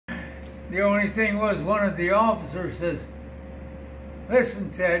The only thing was, one of the officers says,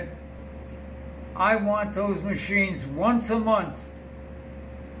 "Listen, Ted, I want those machines once a month."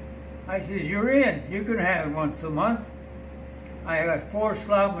 I says, "You're in. You can have it once a month." I got 4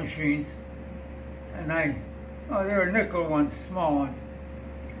 slot machines, and they're nickel ones, small ones.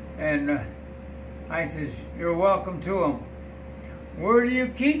 And I says, "You're welcome to them. Where do you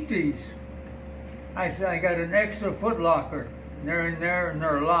keep these?" I said, "I got an extra foot locker. They're in there and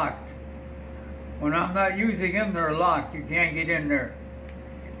they're locked. When I'm not using them, they're locked. You can't get in there."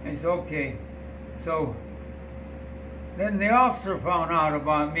 I said, "Okay." So then the officer found out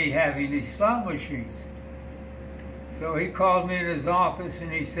about me having these slot machines. So he called me in his office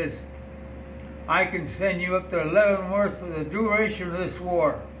and he says, "I can send you up to Leavenworth for the duration of this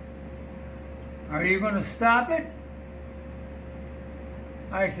war. Are you going to stop it?"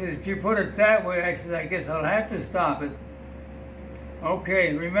 I said, "If you put it that way," I said, "I guess I'll have to stop it."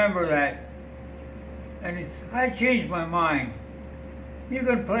 "Okay, remember that." And I changed my mind. You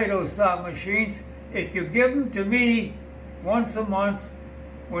can play those slot machines if you give them to me once a month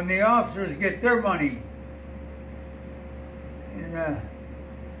when the officers get their money. And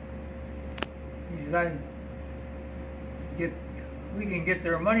he says, "We can get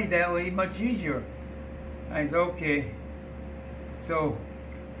their money that way much easier." I said, "Okay." So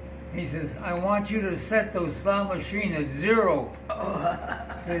he says, "I want you to set those slot machines at 0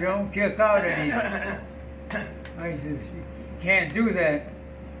 so they don't kick out any." I says, "You can't do that."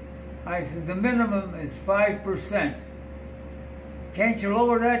 I said, "The minimum is 5%. Can't you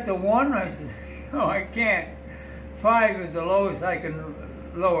lower that to 1? I said, "No, I can't. 5 is the lowest I can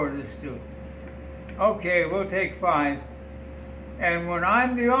lower this to." "Okay, we'll take 5. And when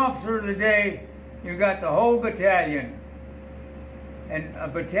I'm the officer of the day, you got the whole battalion. And a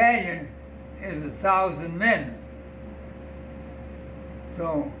battalion is 1,000 men.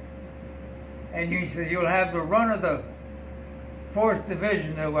 So, and he said, you'll have the run of the 4th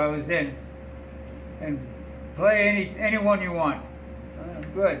Division that I was in, and play anyone you want."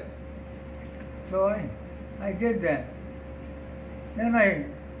 Good. So I did that. Then I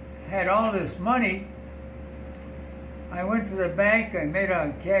had all this money. I went to the bank, I made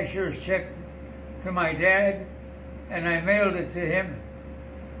a cashier's check to my dad, and I mailed it to him.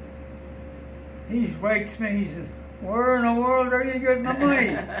 He writes me, he says, "Where in the world are you getting the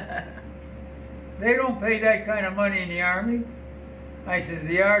money? They don't pay that kind of money in the Army." I says,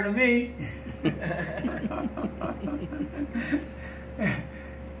 "They are to me."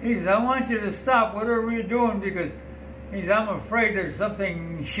 He says, "I want you to stop whatever you're doing because," he says, "I'm afraid there's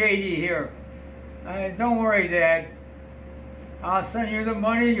something shady here." I said, "Don't worry, Dad. I'll send you the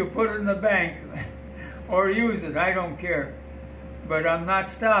money, you put it in the bank or use it, I don't care. But I'm not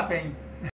stopping